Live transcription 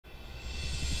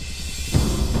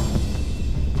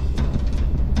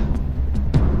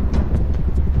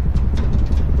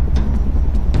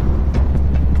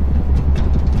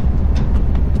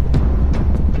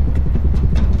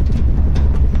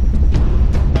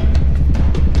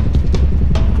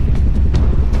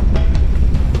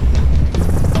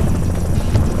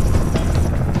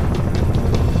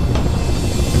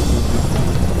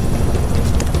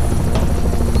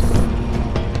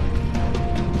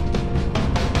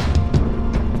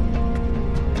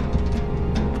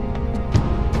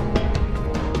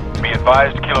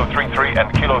advised, Kilo 3-3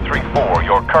 and Kilo 3-4,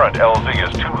 your current LZ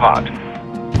is too hot.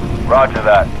 Roger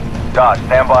that. Dot,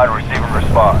 stand by to receive and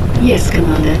respond. Yes,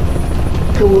 Commander.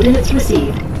 Coordinates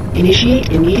received. Initiate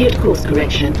immediate course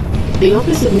correction. The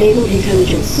Office of Naval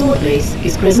Intelligence Sword Base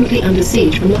is presently under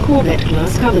siege from a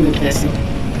Corvette-class government vessel.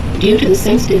 Due to the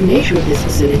sensitive nature of this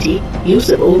facility, use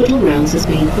of orbital rounds has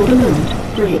been, for the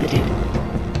moment, prohibited.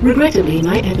 Regrettably,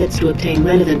 my efforts to obtain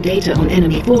relevant data on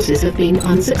enemy forces have been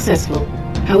unsuccessful.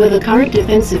 However, current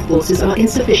defensive forces are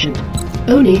insufficient.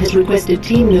 ONI has requested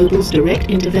Team Noble's direct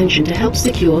intervention to help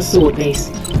secure Sword Base.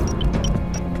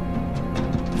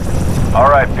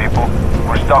 Alright, people.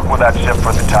 We're stuck with that ship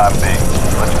for the time being.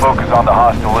 Let's focus on the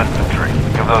hostile infantry.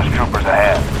 Give those troopers a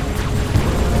hand.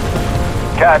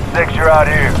 Cat 6, you're out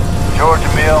here. George,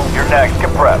 Emil, you're next. Get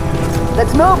prepped.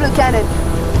 Let's move, Lieutenant.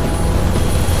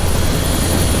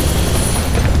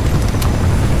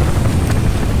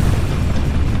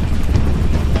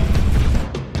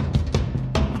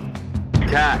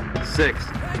 Cat 6,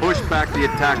 push back the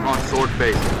attack on Sword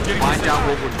Base. Find out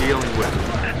what we're dealing with.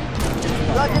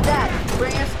 Roger that.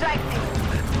 Bring your strike team.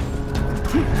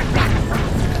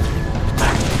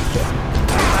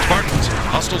 Spartans,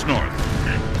 hostiles north.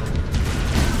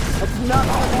 Let's knock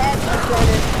some heads,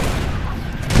 Lieutenant.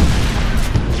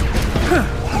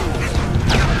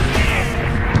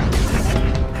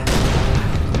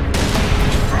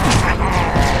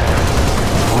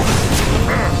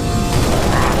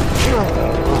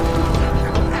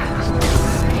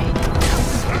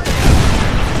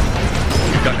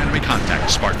 We've got enemy contact,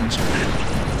 Spartans.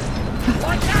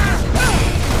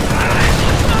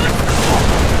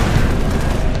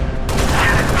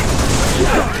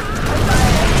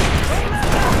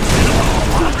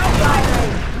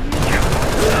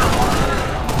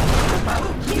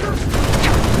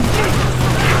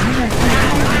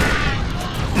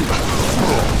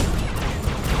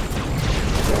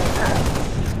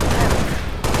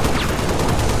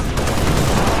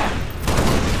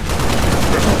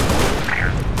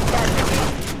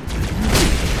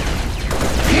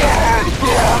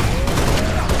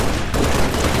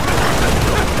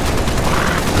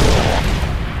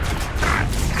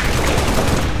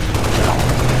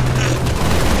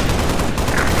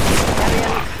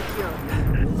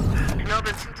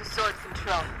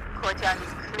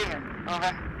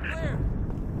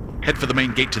 Head for the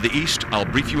main gate to the east. I'll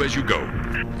brief you as you go.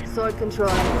 Sword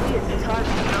control.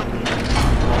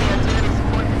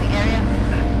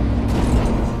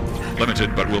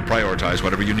 Limited, but we'll prioritize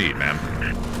whatever you need, ma'am.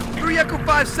 3 Echo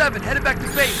 5-7, headed back to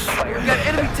base. We've got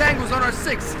enemy tangos on our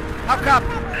 6. How copy?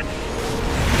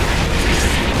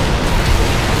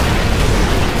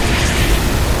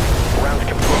 Rounds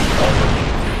confirmed.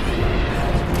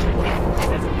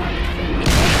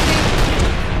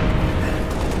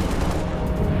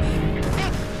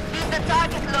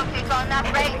 On that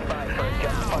break.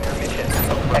 Fire mission.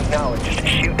 Acknowledged.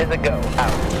 Shoot as a go.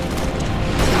 Out.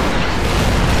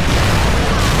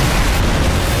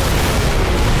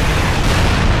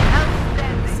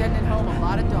 Sending home a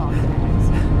lot of dogs.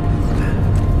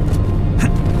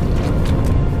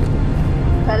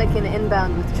 Pelican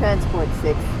inbound with transport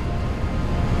 6.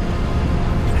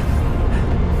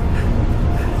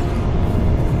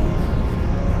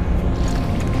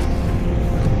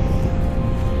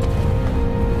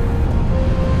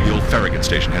 Farragut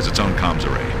Station has its own comms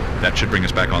array. That should bring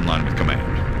us back online with command.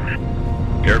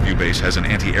 Airview Base has an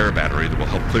anti-air battery that will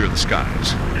help clear the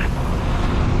skies.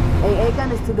 AA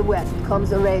gun is to the west,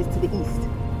 comms array is to the east.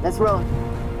 Let's roll.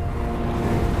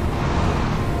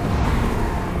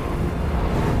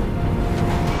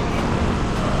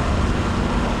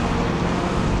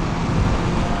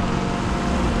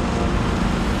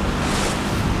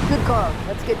 Good call.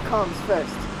 Let's get comms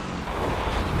first.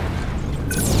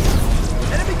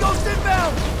 Enemy ghost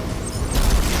inbound!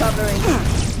 Covering.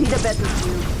 Be the better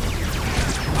view.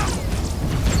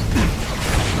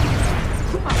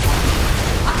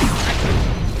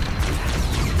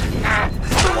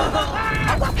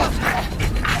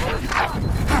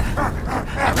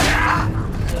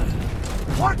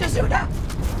 Fortitude!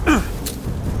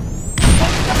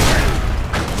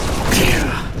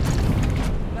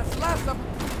 That's last of them.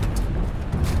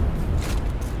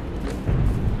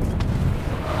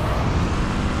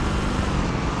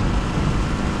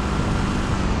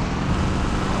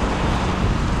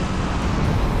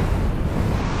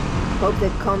 Hope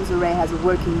that comms array has a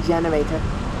working generator.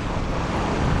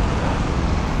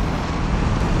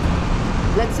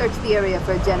 Let's search the area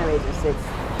for a generator, 6.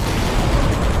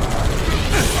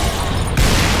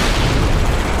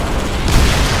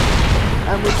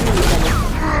 I'm with you, Lieutenant.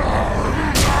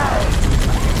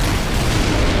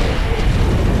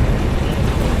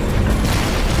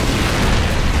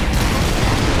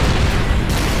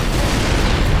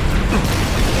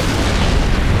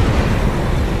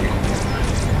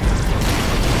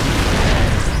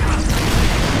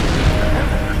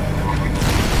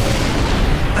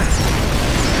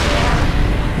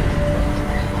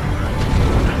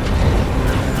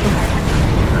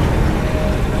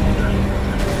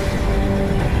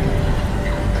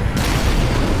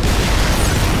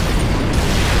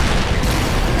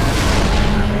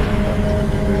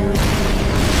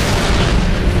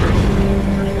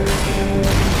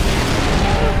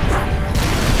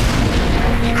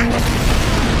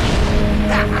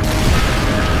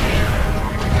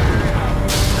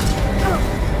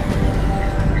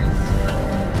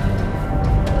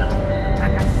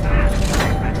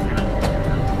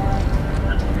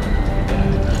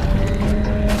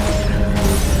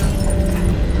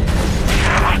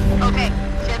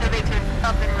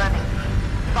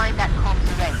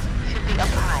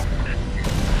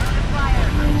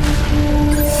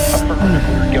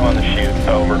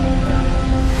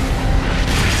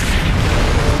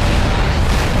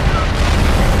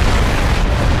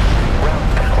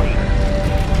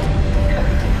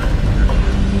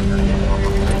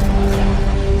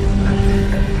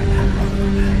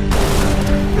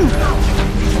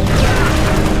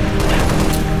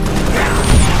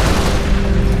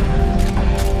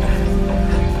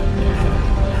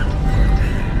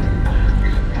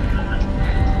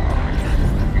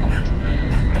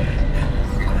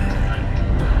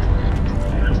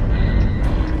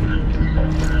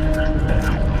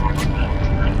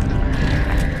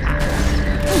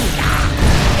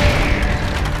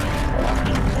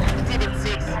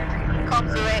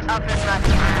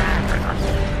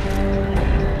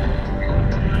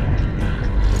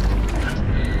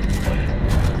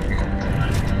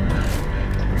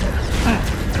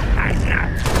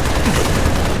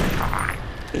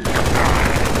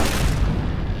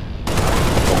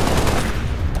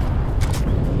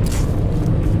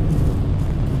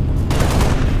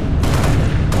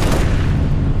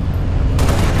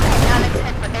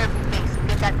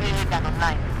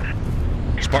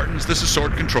 this is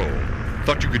Sword Control.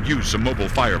 Thought you could use some mobile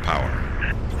firepower.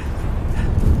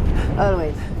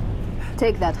 Always.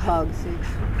 Take that hog, Six.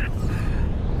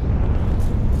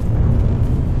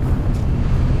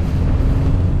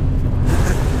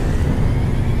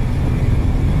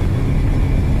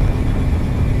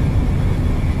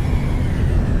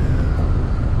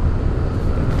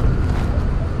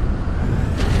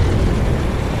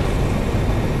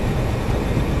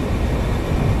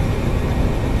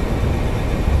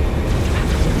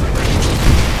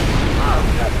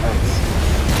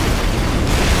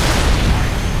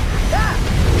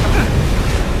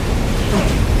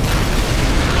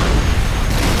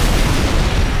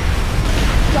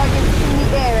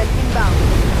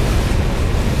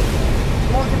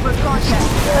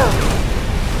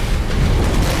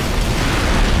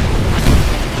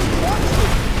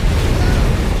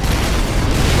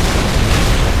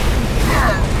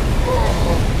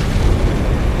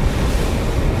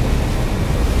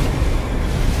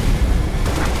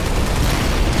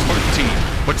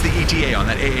 What's the ETA on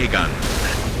that AA gun?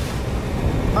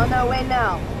 On our way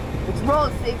now. Let's roll,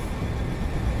 Six.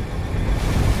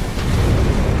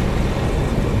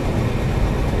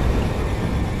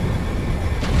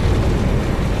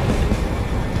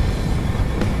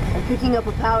 I'm picking up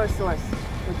a power source.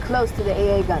 We're close to the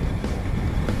AA gun.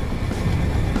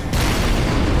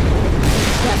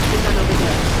 That's the gun over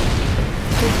there.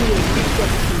 Should be a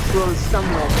reset control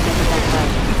somewhere to get that gun.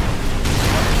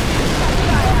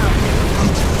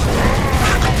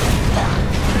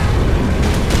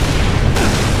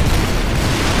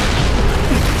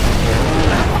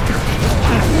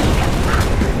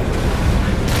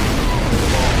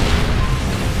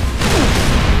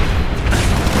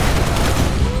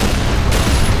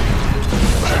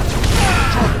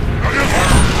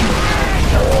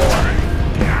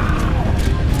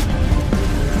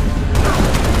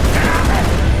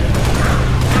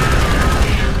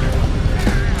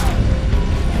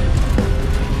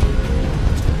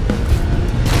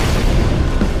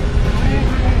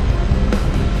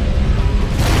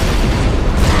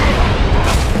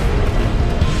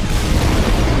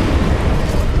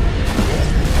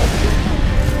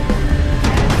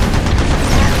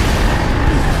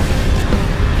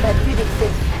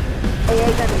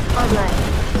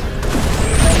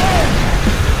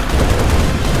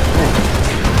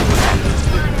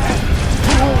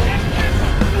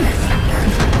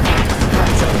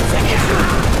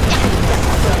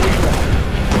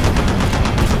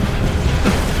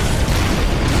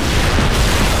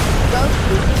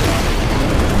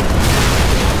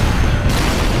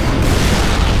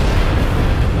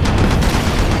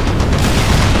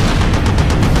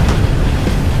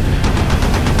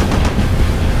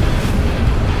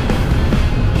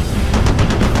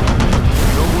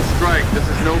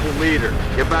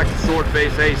 Get back to Sword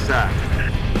Base ASAP.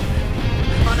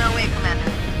 On our way,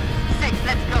 Commander. Six,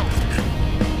 let's go.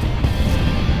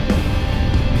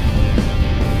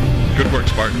 Good work,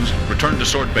 Spartans. Return to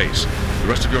Sword Base. The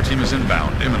rest of your team is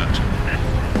inbound, imminent.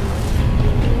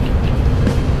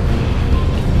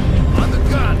 On the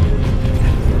gun!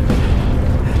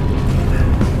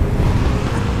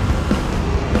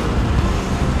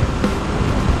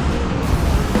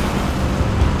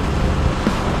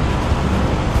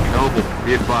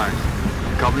 Be advised.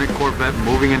 Covenant Corvette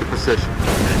moving into position.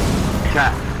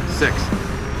 Cat, 6.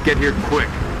 Get here quick.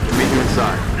 We'll meet you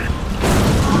inside.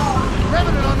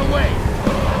 Revenant on the way!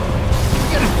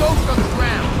 We get a ghost on the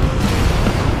ground!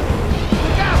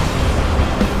 Look out!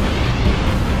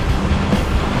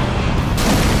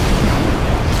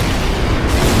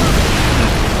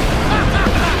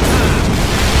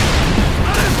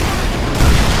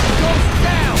 Ghost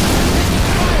down! Taking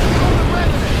fire from the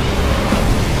Revenant!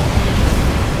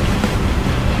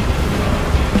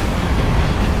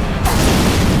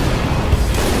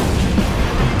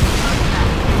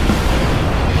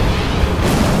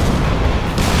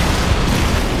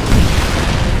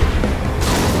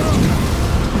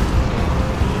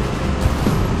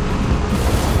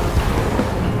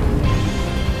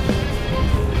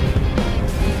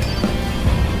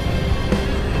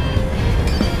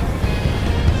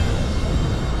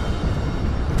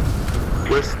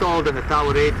 We're stalled in the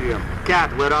tower atrium.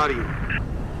 Cat, where are you?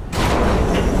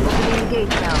 Opening gate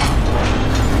now.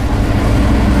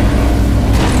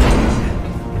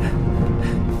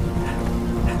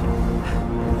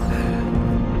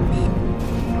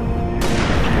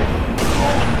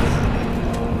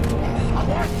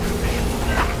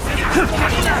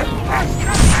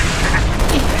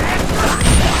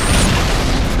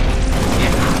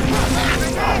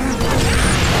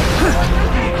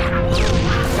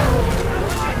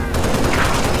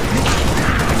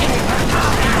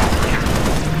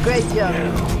 Great job.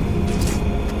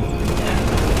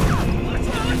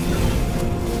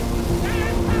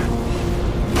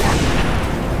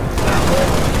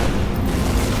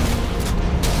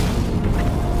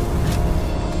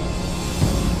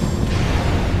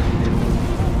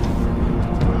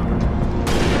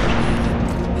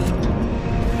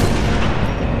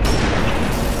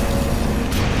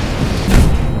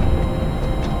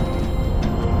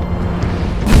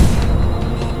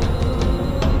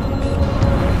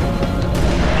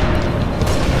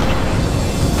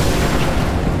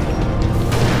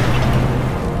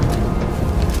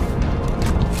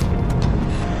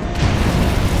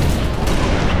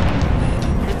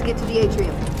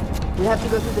 We have to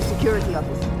go through the security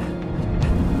office.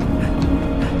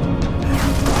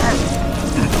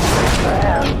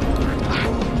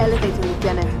 Elevator,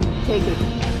 Lieutenant. Take it.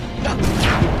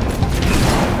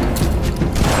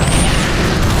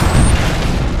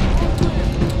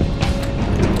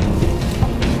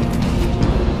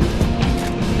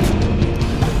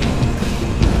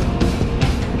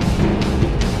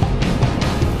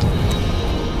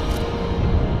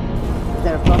 Is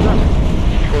there a problem?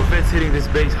 Corvette's hitting this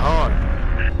base hard.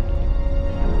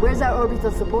 Where's our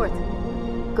orbital support?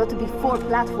 Got to be 4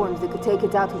 platforms that could take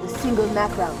it out with a single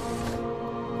map round.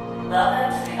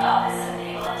 Welcome to the Office of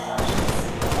Naval Intelligence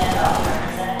and all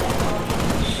representatives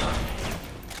will be shortly.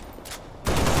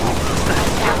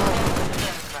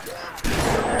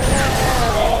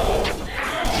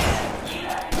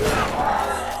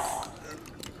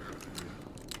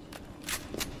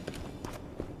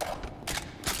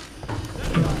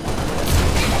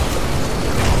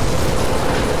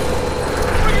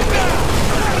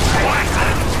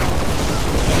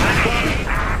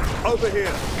 Over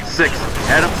here. 6,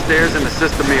 head upstairs and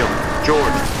assist Emil.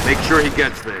 George, make sure he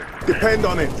gets there. Depend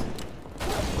on it.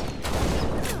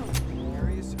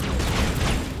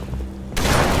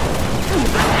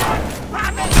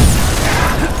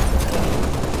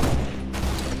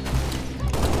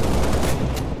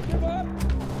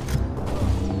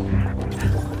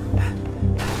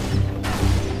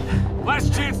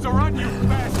 Last chance to run, you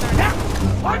bastard!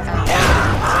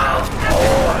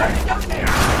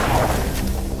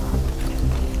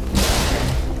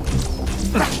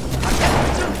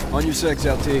 On your 6,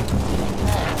 LT.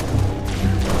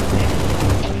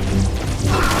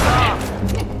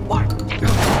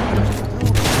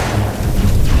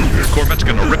 Corvette's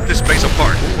gonna rip this base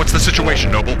apart. What's the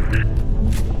situation, Noble?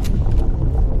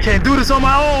 Can't do this on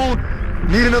my own!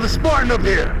 Need another Spartan up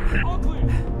here!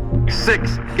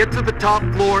 6, get to the top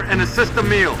floor and assist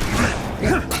Emil.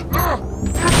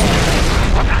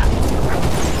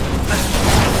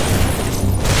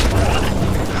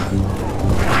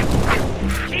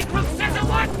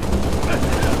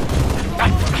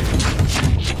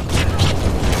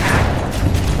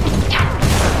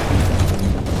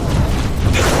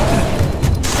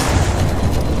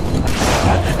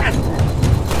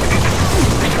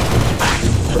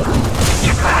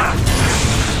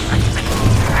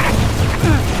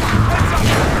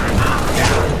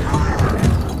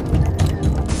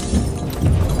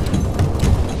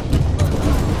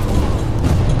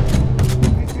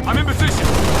 I'm in position!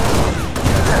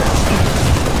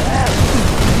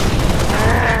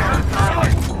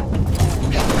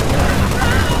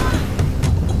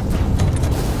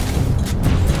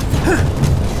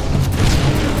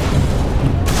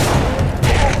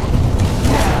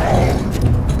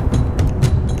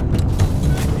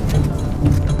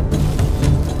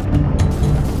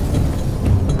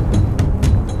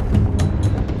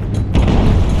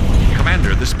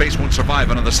 Commander, this base won't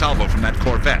survive another salvo from that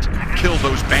Corvette. Kill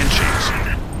those Banshees.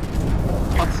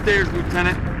 Upstairs,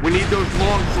 Lieutenant. We need those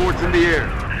long swords in the air.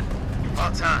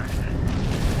 About time.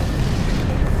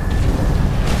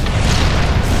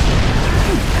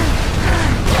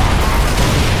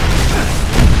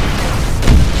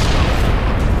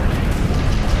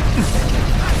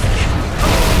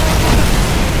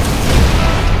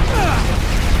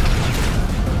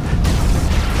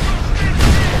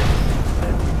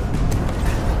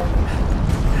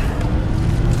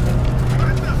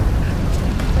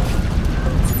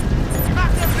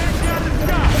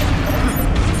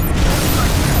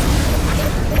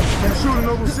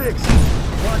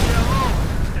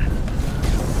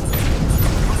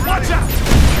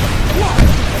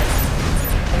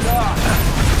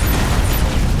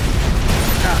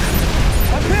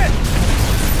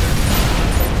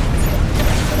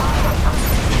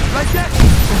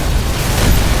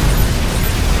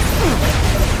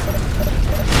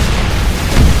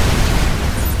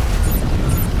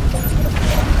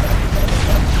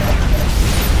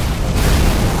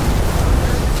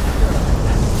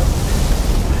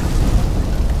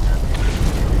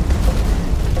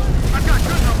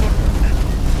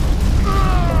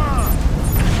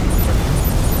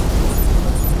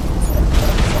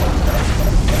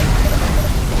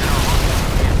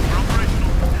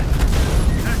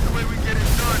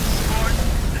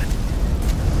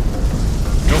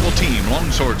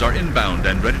 inbound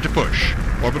and ready to push.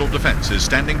 Orbital defense is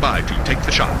standing by to take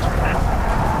the shot.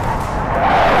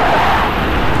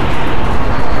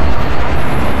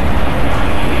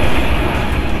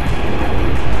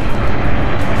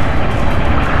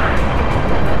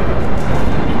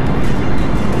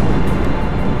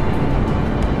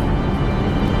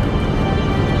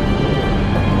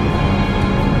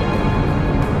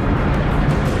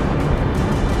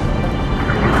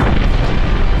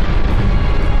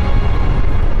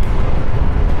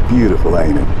 Beautiful,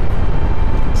 ain't it?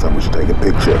 Someone should take a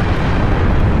picture.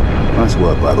 Nice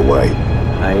work, by the way.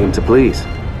 I aim to please.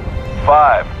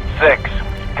 5, 6,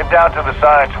 get down to the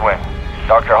science wing.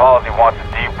 Dr. Halsey wants a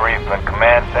debrief and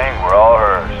command saying we're all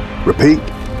hers. Repeat?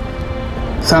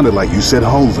 Sounded like you said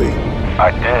Halsey.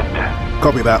 I did.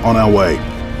 Copy that, on our way.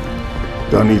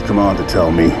 Don't need command to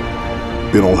tell me.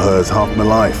 Been all hers half my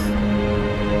life.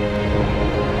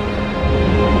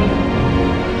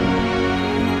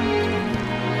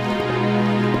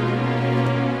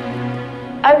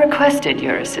 I requested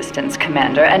your assistance,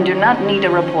 Commander, and do not need a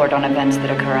report on events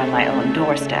that occur on my own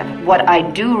doorstep. What I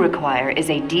do require is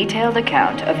a detailed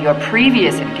account of your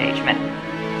previous engagement.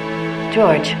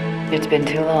 George, it's been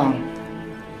too long.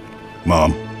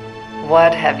 Mom.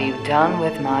 What have you done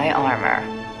with my armor?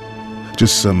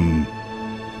 Just some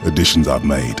additions I've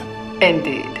made.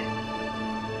 Indeed.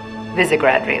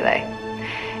 Visegrad Relay.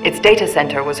 Its data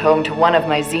center was home to one of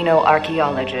my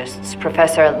xenoarchaeologists,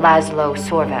 Professor Laszlo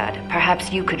Sorvad.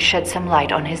 Perhaps you could shed some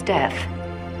light on his death.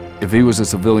 If he was a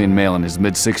civilian male in his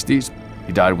mid-60s,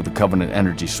 he died with a Covenant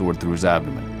energy sword through his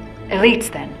abdomen. Elites,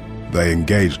 then? They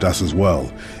engaged us as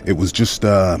well. It was just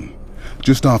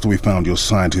after we found your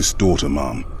scientist's daughter,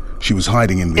 Mom. She was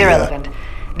hiding in the... Irrelevant.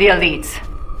 The Elites.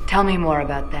 Tell me more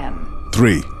about them.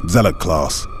 3, Zealot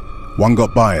class. One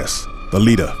got by us. The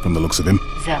leader, from the looks of him.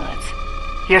 Zealots.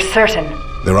 You're certain?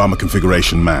 Their armor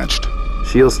configuration matched.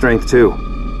 Shield strength, too.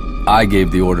 I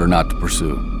gave the order not to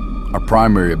pursue. Our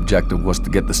primary objective was to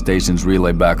get the station's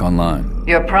relay back online.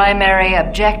 Your primary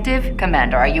objective?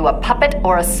 Commander, are you a puppet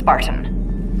or a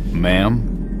Spartan? Ma'am?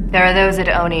 There are those at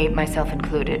ONI, myself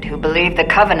included, who believe the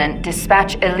Covenant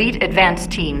dispatch elite advance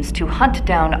teams to hunt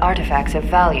down artifacts of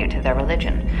value to their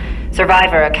religion.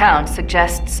 Survivor account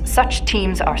suggests such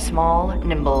teams are small,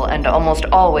 nimble, and almost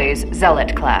always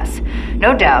Zealot class.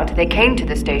 No doubt they came to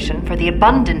the station for the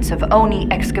abundance of ONI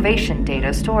excavation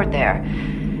data stored there.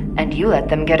 And you let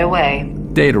them get away.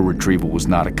 Data retrieval was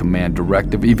not a command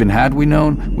directive. Even had we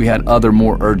known, we had other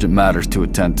more urgent matters to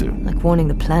attend to. Like warning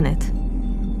the planet.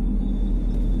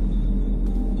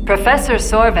 Professor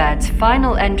Sorvad's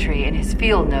final entry in his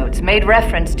field notes made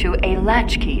reference to a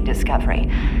latchkey discovery.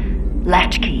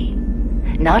 Latchkey.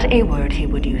 Not a word he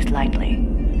would use lightly.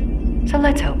 So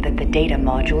let's hope that the data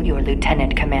module your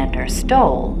Lieutenant Commander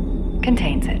stole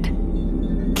contains it.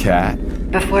 Cat?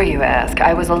 Before you ask,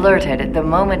 I was alerted the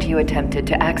moment you attempted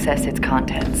to access its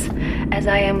contents, as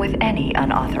I am with any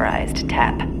unauthorized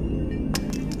tap.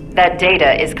 That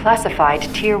data is classified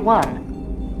Tier 1.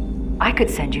 I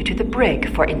could send you to the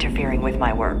brig for interfering with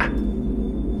my work.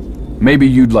 Maybe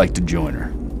you'd like to join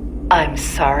her. I'm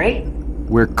sorry?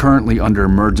 We're currently under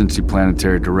emergency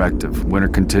planetary directive, winter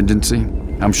contingency.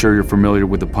 I'm sure you're familiar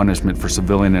with the punishment for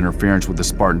civilian interference with the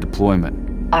Spartan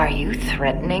deployment. Are you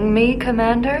threatening me,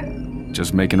 Commander?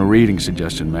 Just making a reading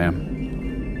suggestion,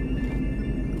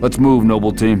 ma'am. Let's move,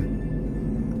 noble team.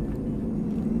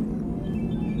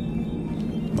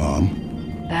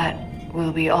 Mom? That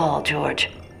will be all, George.